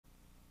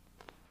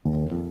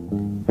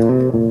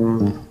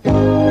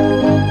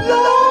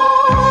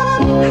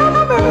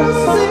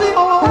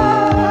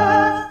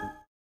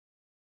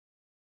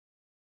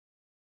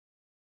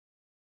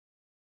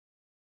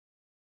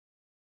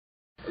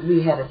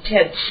we had a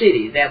tent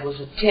city. That was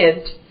a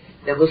tent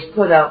that was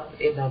put up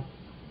in a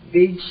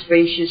big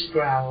spacious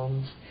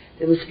grounds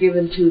that was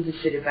given to the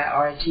city by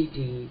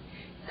RTD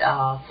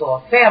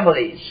for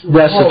families.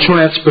 That's a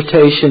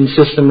transportation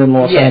system in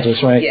Los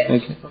Angeles, right? Yes,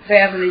 okay. For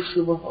families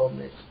who were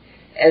homeless.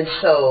 And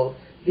so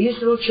these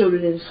little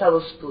children in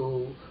summer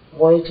school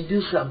wanted to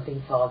do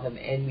something for them,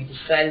 and we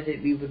decided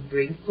that we would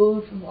bring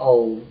food from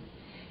home,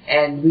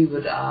 and we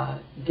would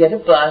get a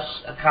bus.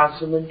 A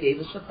councilman gave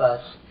us a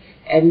bus,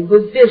 and we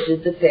would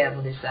visit the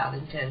families out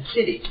in Tent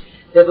City.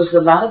 There was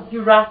a lot of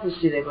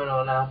bureaucracy that went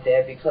on out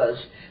there because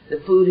the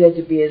food had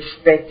to be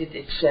inspected,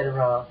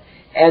 etc.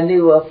 And they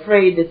were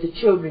afraid that the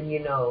children, you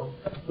know,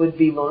 would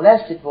be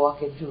molested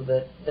walking through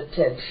the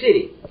tent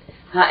city.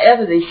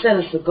 However, they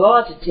sent us a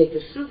guard to take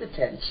us through the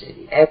tent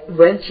city. And we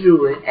went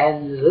through it,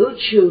 and the little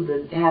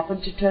children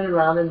happened to turn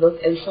around and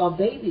look and saw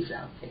babies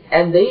out there.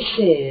 And they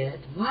said,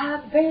 "Why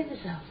are the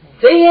babies out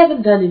there? They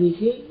haven't done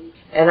anything."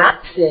 And I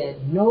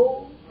said,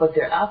 "No, but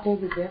they're out there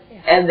with their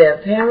parents. And their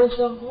parents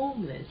are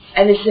homeless."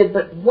 And they said,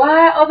 "But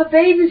why are the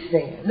babies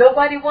there?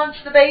 Nobody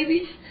wants the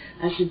babies?"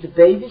 I said, "The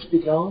babies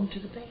belong to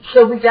the babies."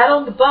 So we got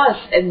on the bus,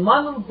 and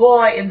one little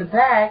boy in the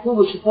back, who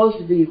was supposed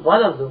to be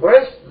one of the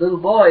worst little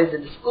boys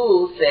in the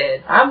school,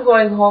 said, "I'm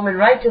going home and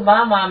write to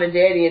my mom and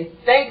daddy and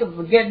thank them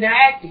for getting their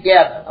act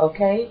together."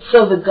 Okay?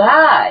 So the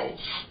guys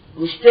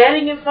were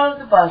standing in front of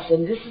the bus,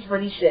 and this is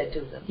what he said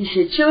to them. He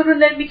said, "Children,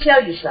 let me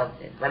tell you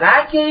something. When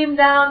I came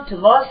down to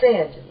Los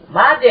Angeles,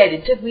 my daddy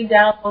took me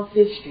down on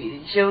 5th Street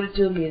and showed it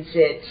to me and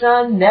said,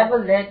 'Son, never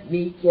let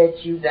me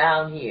catch you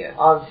down here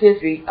on 5th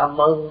Street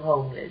among the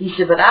homeless.' He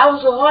said, 'But I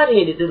was a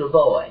hard-headed little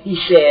boy.' He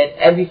said,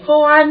 'And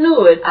before I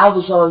knew it, I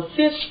was on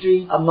 5th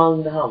Street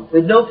among the homeless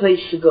with no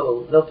place to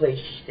go, no place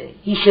to stay.'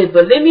 He said,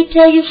 'But let me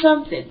tell you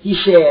something.' He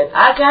said,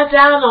 'I got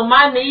down on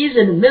my knees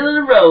in the middle of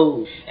the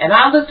road, and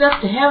I looked up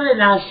to heaven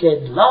and I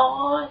said,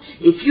 Lord,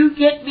 if you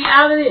get me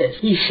out of this,'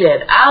 he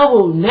said, 'I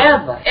will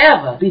never,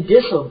 ever be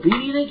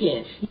disobedient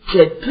again.' He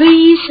said,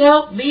 'Please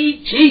help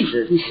me,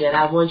 Jesus.' He said,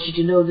 'I want you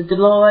to know that the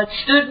Lord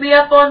stood me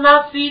up on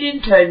my feet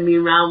and turned me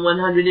around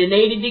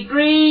 180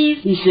 degrees.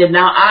 He said,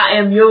 'Now I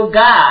am your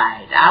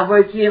guide. I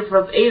work here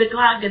from 8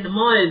 o'clock in the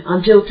morning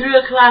until 3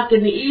 o'clock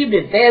in the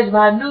evening. There's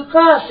my new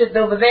car sitting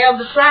over there on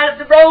the side of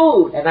the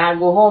road. And I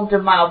go home to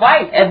my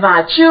wife and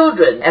my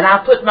children, and I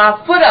put my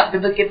foot up to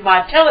look at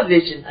my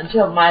television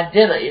until my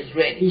dinner is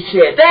ready.' He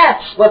said,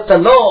 'That's what the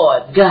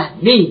Lord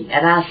got me.'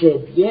 And I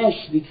said,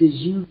 'Yes, because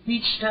you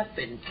reached up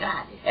and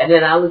got it.' And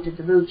then I looked at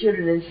the little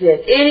children and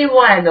said, 'Any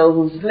wino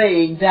who's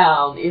laying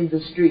down in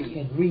the street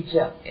can reach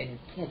up and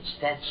catch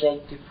that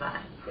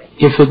sanctifying grace.'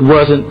 If it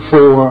wasn't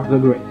for the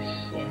grace.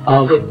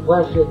 If it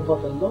wasn't for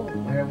the Lord,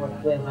 where would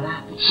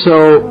I be?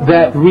 So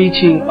that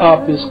reaching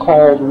up is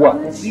called what?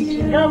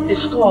 Reaching up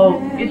is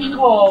called,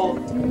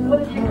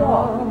 what is it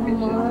called?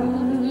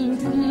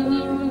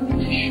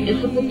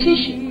 It's a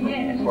petition,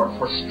 yes. For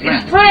strength.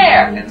 It's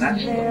prayer. And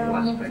that's the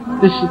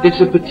aspect.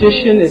 It's a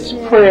petition, it's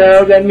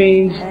prayer. That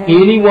means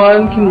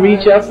anyone can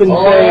reach up and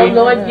say, "Oh,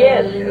 Lord,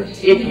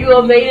 yes. If you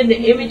are made in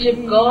the image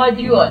of God,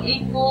 you are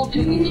equal to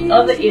each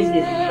other in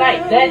His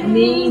sight." That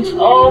means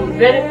all the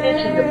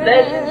benefits and the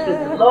blessings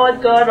that the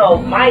Lord God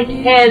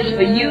Almighty has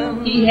for you,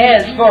 He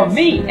has for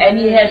me, and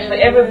He has for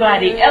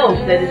everybody else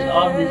that is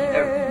on this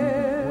earth.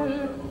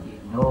 He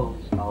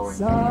knows our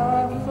needs.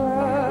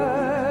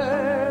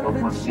 But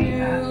when we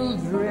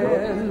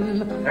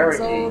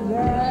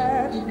ask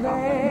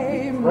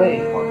clarity, we pray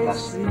for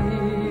blessing. We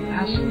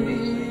ask for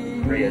these.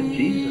 Pray as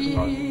Jesus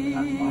taught us,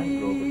 not my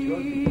will, but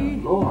yours be done.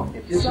 Lord,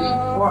 if this is for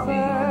me,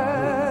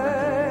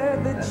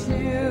 that's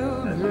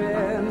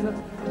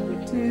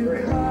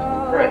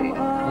pray.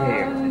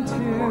 Prayer is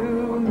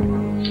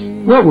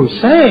important. what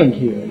we're saying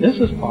here, this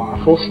is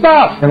powerful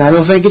stuff. And I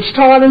don't think it's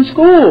taught in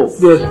school.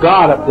 There's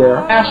God up there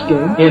asking,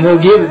 and He'll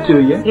give it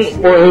to you,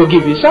 or He'll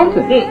give you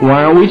something.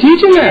 Why aren't we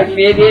teaching that? If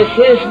it is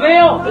His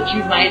will, but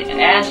you might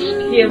ask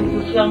Him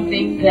for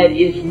something that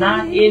is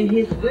not in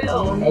His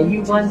will, and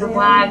you wonder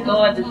why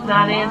God does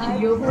not answer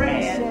your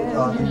prayer,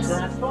 because it's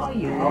not for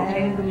you,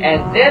 okay?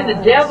 And then the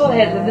devil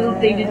has a little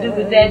thing to do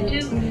with that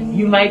too.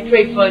 You might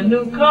pray for a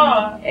new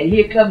car, and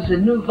here comes a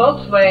new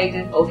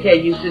Volkswagen.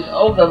 Okay, you says,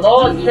 oh, the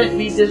Lord sent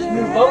me this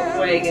new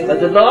Volkswagen,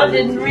 but the Lord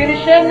didn't really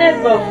send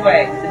that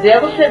Volkswagen. The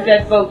devil sent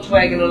that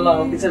Volkswagen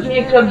along, because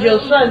here comes your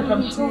son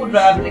from school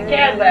driving a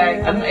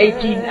Cadillac, a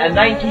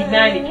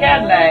 1990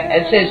 Cadillac,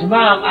 and says,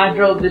 Mom, I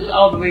drove this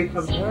all the way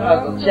from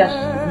Chicago just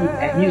for you.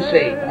 And you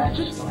say, I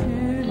just want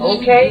it.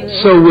 Okay?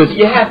 So with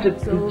you have to be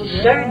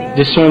discerning.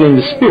 Discerning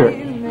the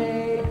Spirit.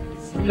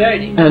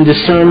 And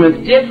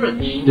discernment,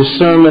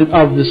 discernment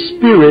of the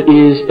Spirit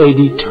is a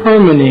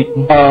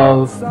determining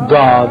of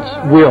God's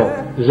will.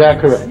 Is that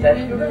correct?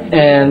 That's correct.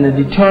 And the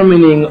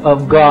determining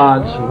of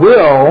God's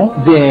will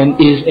then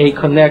is a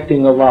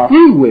connecting of our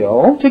free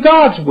will to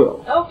God's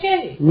will.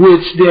 Okay.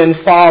 Which then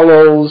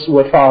follows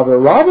what Father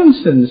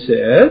Robinson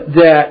said,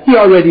 that He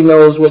already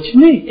knows what you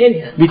need.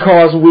 Anyhow.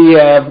 Because we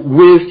have,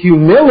 with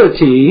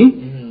humility,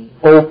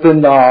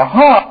 opened our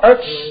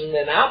hearts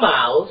and our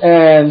mouths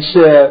and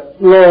said,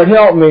 Lord,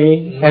 help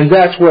me, and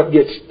that's what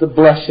gets the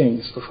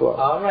blessings to flow.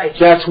 All right.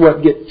 That's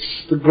what gets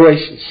the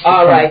graces.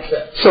 All right,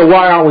 sir. So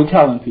why aren't we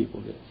telling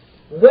people this?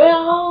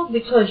 Well,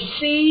 because you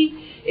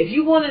see, if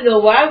you want to know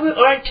why we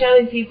aren't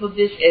telling people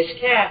this as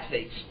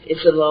Catholics,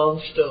 it's a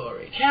long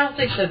story.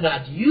 Catholics are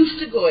not used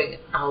to going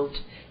out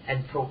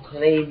and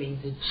proclaiming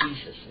that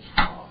Jesus is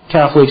Lord.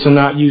 Catholics are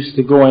not used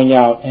to going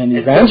out and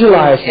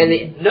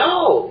evangelizing.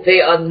 No,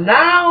 they are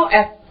now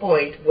at the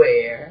point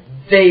where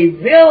they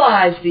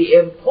realize the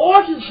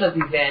importance of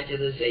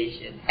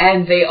evangelization,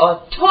 and they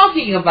are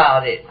talking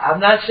about it.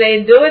 I'm not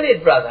saying doing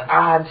it, brother.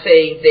 I'm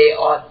saying they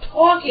are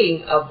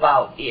talking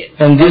about it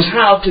and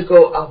how to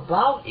go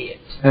about it.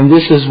 And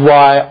this is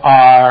why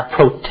our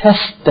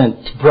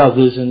Protestant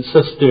brothers and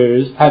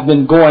sisters have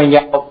been going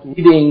out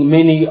leading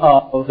many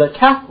of the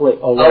Catholic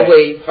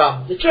away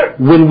from the church.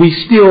 When we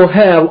still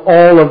have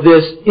all of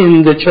this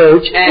in the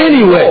church and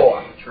anyway.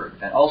 More.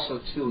 And also,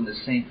 too, in the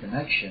same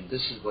connection,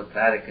 this is what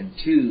Vatican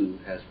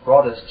II has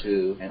brought us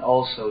to, and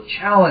also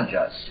challenge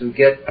us to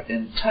get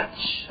in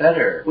touch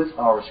better with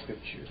our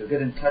Scripture, to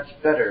get in touch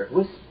better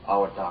with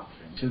our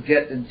doctrine, to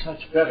get in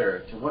touch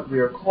better to what we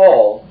are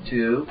called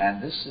to.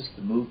 And this is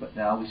the movement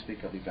now. We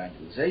speak of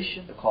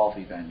evangelization, the call for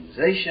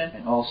evangelization,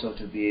 and also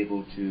to be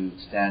able to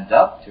stand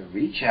up, to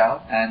reach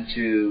out, and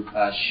to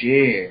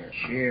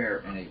share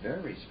in a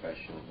very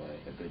special way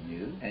the good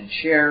news, and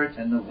share it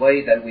in the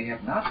way that we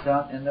have not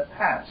done in the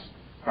past.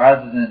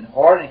 Rather than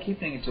hoarding and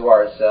keeping it to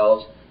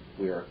ourselves,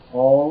 we are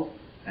called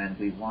and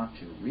we want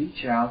to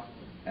reach out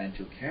and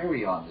to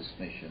carry on this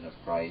mission of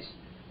Christ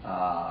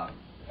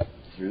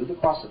through the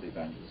process of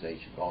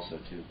evangelization, but also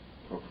to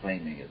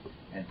proclaiming it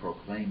and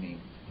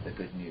proclaiming the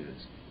good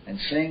news. And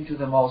saying to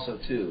them also,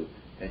 too,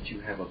 that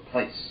you have a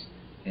place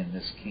in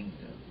this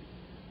kingdom,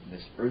 in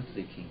this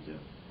earthly kingdom,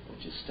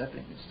 which is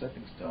stepping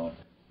stone,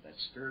 that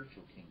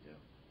spiritual kingdom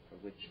for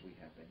which we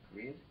have been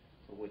created,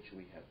 for which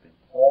we have been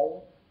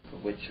called, for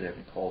which we have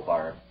been called by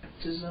our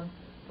baptism,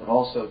 but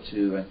also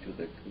to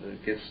the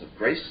gifts of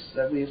grace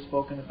that we have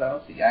spoken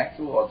about, the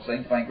actual or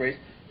sanctifying grace,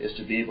 is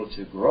to be able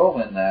to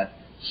grow in that,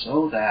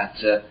 so that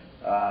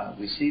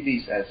we see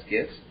these as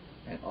gifts,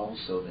 and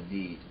also the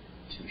need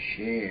to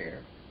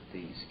share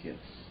these gifts,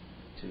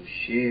 to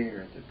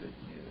share the good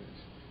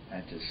news,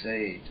 and to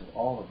say to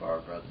all of our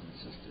brothers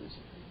and sisters,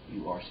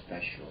 you are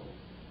special.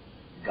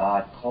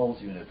 God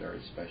calls you in a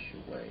very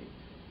special way.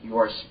 You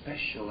are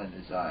special in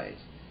His eyes.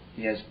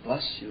 He has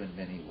blessed you in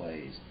many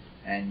ways,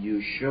 and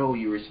you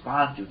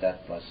respond to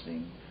that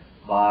blessing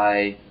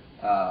by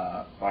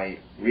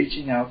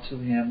reaching out to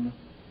Him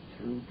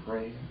through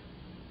prayer,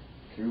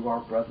 through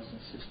our brothers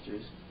and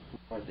sisters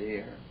who are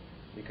there,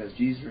 because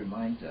Jesus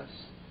reminds us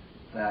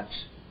that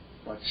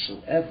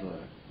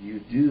whatsoever you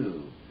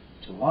do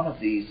to one of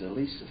these, the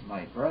least of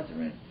my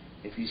brethren,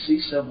 if you see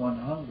someone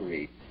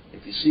hungry,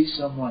 if you see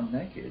someone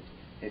naked,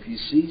 if you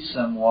see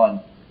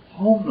someone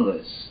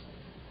homeless,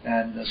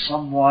 and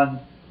someone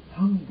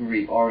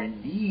hungry or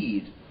in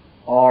need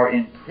or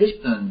in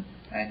prison,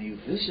 and you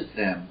visit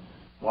them,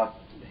 what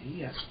He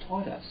has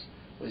taught us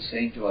was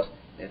saying to us,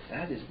 if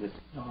that is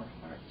within our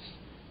hearts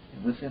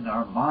and within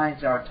our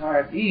minds, our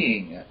entire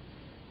being,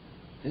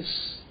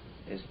 this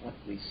is what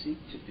we seek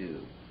to do.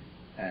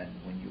 And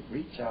when you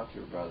reach out to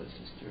your brother,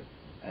 sister,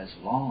 as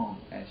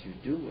long as you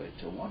do it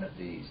to one of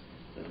these,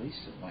 the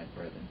least of my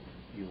brethren,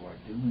 you are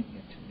doing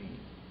it to me.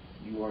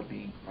 You are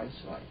being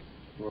Christ-like.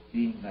 You are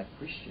being that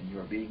Christian. You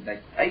are being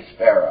that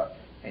Christ-bearer.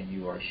 And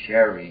you are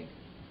sharing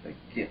the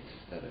gifts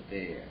that are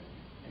there.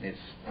 And if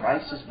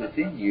Christ is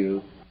within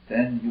you,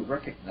 then you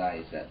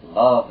recognize that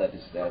love that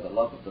is there, the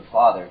love of the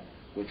Father,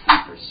 which we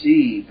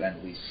perceive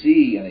and we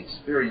see and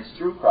experience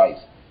through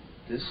Christ.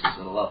 This is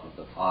the love of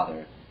the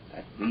Father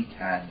that we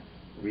can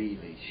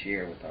really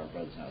share with our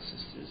brothers and our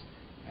sisters.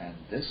 And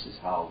this is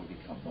how we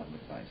become one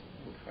with Christ.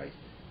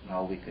 And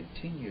how we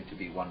continue to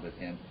be one with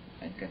Him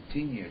and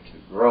continue to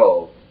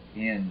grow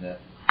in that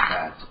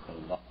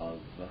love,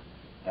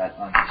 that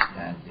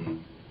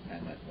understanding,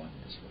 and that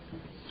oneness with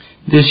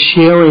Christ. This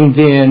sharing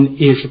then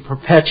is a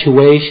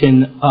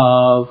perpetuation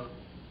of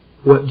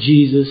what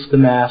Jesus, the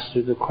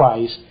Master, the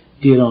Christ,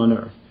 did on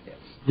earth. Yes.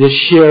 This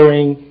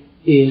sharing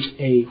is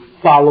a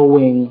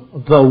following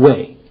the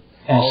way.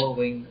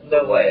 Following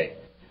the way.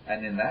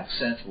 And in that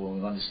sense,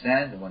 when we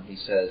understand when He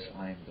says,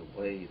 I am the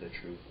way, the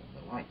truth,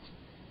 and the light,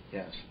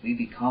 yes, we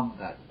become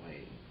that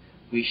way.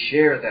 We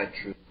share that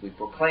truth. We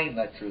proclaim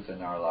that truth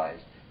in our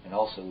lives. And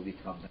also we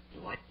become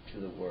that light to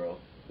the world.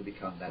 We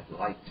become that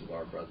light to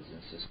our brothers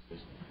and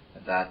sisters.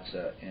 And that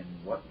in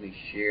what we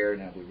share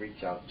and we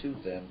reach out to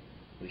them,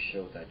 we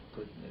show that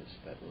goodness,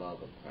 that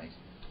love of Christ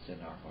is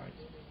in our hearts.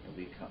 And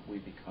we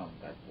become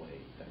that way,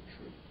 that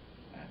truth,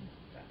 and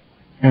that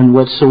light. And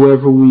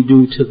whatsoever we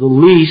do to the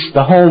least,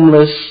 the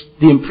homeless,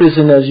 the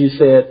imprisoned, as you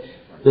said,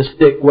 the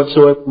sick,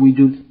 whatsoever we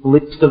do to the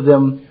least of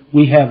them,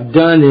 we have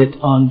done it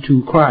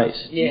unto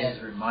Christ. Yes.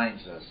 Jesus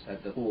reminds us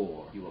that the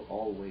poor you will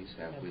always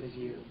have with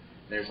you.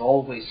 There's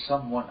always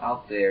someone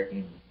out there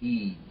in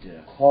need,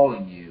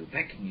 calling you,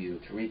 begging you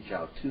to reach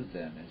out to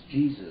them, as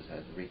Jesus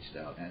has reached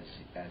out,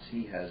 as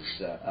He has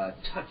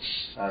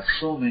touched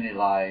so many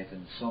lives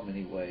in so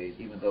many ways,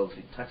 even though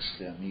He touched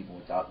them even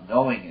without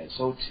knowing it.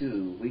 So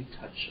too, we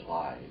touch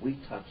lives, we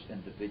touch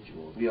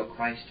individuals. We are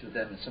Christ to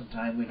them, and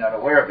sometimes we're not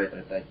aware of it,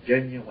 but that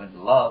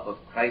genuine love of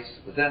Christ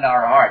within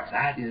our hearts,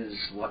 that is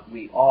what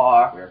we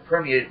are. We're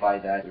permeated by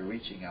that. We're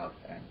reaching out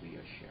and we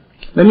are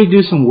sharing. Let me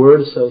do some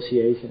word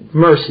association.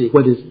 Mercy,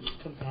 what is it?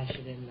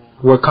 Compassion and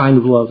love. What kind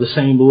of love? The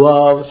same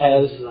love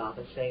as... Love,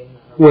 the same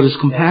love. What is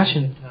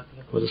compassion?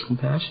 What is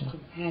compassion?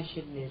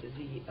 Compassion is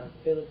the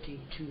ability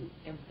to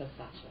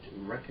empathize, to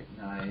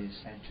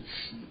recognize and to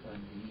see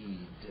a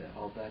need.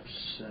 How that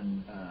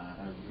person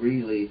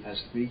really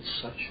has reached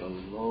such a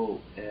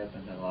low ebb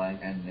in their life,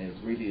 and they've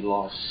really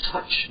lost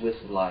touch with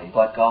life.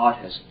 But God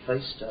has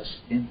placed us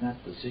in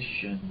that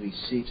position. We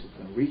see to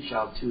reach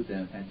out to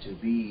them and to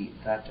be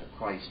that of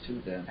Christ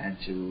to them, and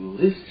to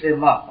lift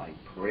them up by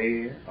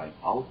prayer, by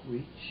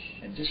outreach,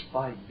 and just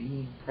by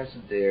being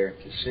present there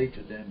to say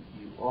to them,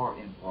 you are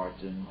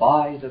important.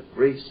 By the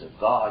grace of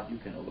God, you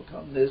can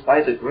overcome this.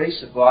 By the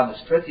grace of God and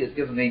the strength He has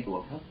given me, I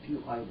will help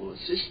you. I will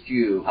assist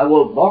you. I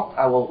will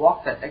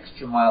walk that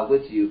extra mile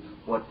with you,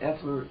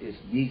 whatever is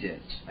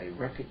needed. I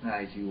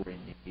recognize you are in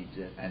need,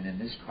 and in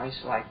this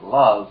Christ-like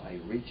love, I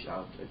reach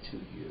out to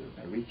you.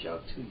 I reach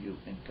out to you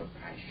in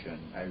compassion.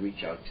 I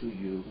reach out to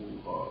you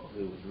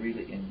who is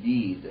really in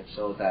need,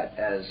 so that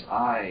as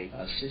I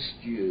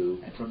assist you,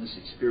 and from this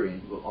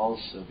experience, you will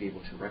also be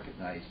able to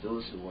recognize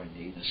those who are in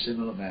need in a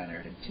similar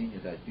manner.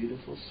 Continue that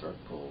beautiful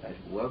circle, that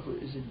whoever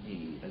is in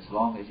need, as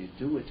long as you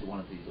do it to one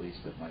of these least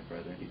of my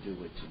brethren, you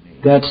do it to me.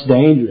 That's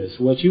dangerous.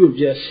 What you have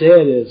just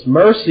said is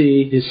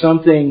mercy is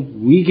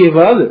something we give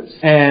others.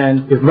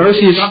 And if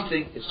mercy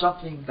is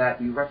something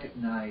that we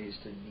recognize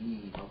the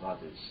need of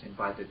others. And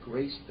by the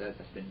grace that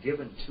has been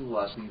given to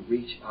us, we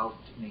reach out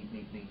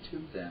to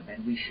them.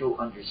 And we show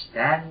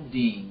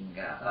understanding.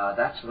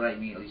 That's what I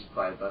mean, at least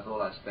by the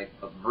whole aspect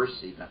of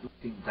mercy, not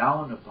looking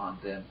down upon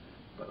them,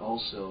 but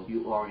also,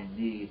 you are in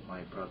need,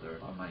 my brother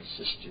or my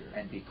sister.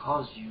 And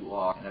because you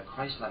are in a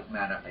Christ-like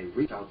manner, I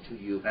reach out to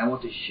you. And I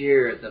want to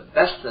share the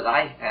best that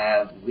I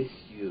have with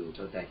you,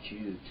 so that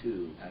you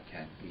too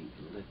can be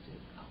lifted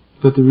up.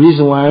 But the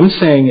reason why I'm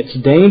saying it's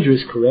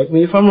dangerous, correct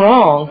me if I'm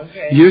wrong,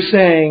 okay. You're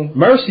saying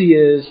mercy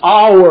is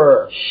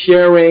our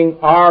sharing,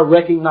 our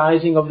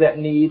recognizing of that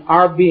need,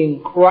 our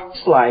being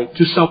Christ-like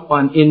to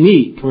someone in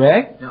need,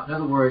 correct? Now, in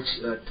other words,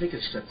 take it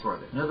a step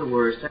further. In other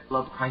words, that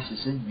love of Christ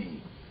is in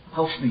me.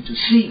 Helps me to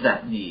see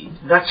that need.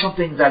 That's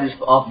something that is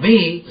of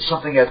me,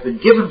 something that's been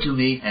given to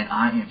me, and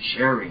I am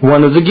sharing.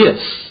 One of the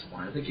gifts.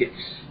 One of the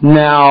gifts.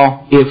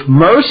 Now, if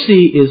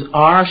mercy is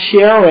our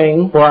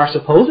sharing, or our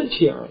supposed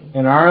sharing,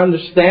 and our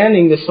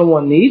understanding that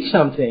someone needs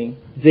something,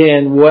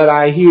 then what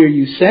I hear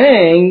you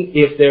saying,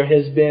 if there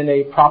has been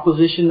a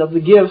proposition of the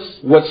gifts,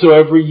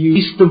 whatsoever you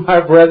least of my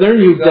brethren,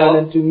 you've done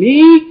unto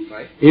me.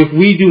 Right. If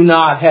we do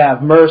not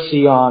have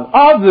mercy on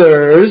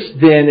others,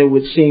 then it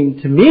would seem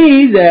to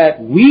me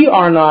that we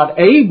are not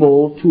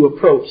able to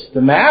approach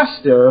the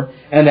Master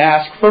and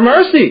ask for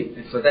mercy.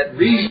 And for that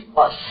reason, You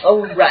are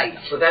so right.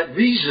 For that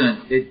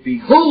reason, it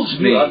behooves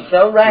me You are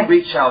so right. to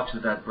reach out to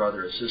that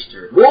brother or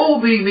sister.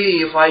 Woe be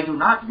me if I do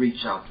not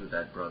reach out to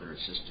that brother or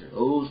sister.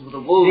 Those were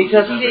the wolves.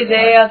 Because see,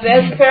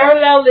 there's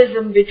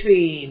parallelism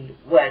between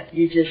what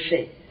you just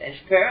said. There's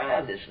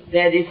parallelism.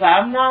 That if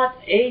I'm not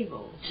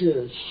able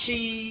to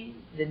see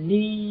the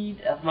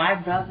need of my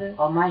brother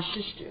or my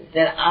sister,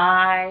 that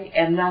I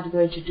am not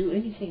going to do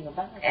anything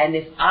about it. And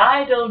if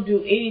I don't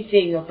do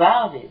anything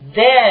about it,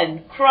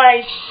 then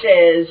Christ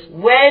says,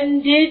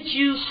 when did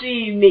you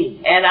see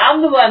me? And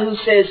I'm the one who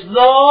says,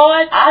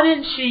 Lord, I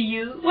didn't see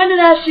you. When did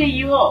I see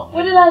you home?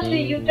 When did I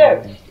see you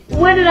thirsty?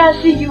 When did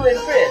I see you in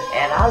prison?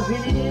 And I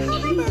really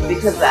didn't see you,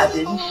 because I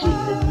didn't see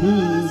the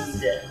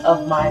need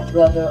of my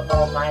brother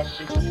or my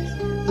sister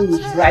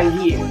who's right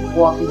here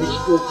walking this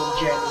spiritual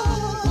journey.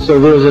 So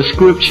there's a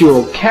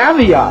scriptural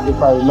caveat, if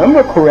I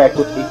remember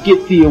correctly.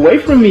 Get thee away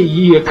from me,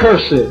 ye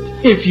accursed,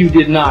 if you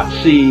did not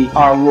see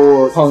our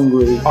Lord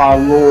hungry, our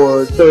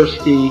Lord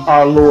thirsty,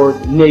 our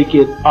Lord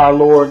naked, our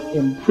Lord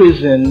in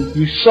prison.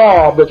 You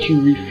saw, but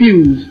you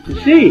refused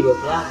to see.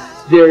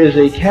 There is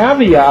a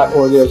caveat,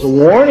 or there's a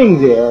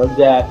warning there,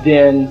 that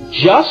then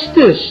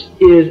justice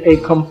is a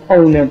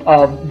component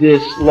of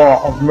this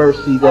law of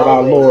mercy that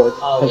our Lord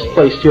has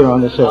placed here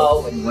on this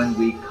earth. When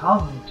we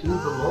come to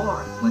the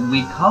Lord, when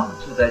we come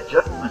to that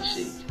judgment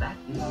seat, that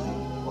is the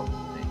important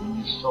thing.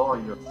 When you saw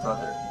your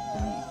brother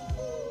in need,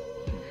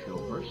 you show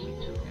mercy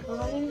to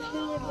him.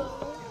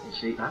 You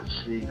see,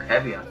 that's the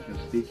caveat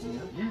you're speaking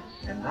of. Yes,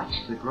 and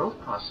that's the growth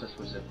process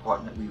was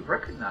important, that we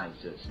recognize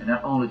this. And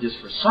not only just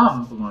for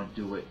some, we want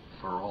to do it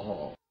for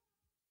all.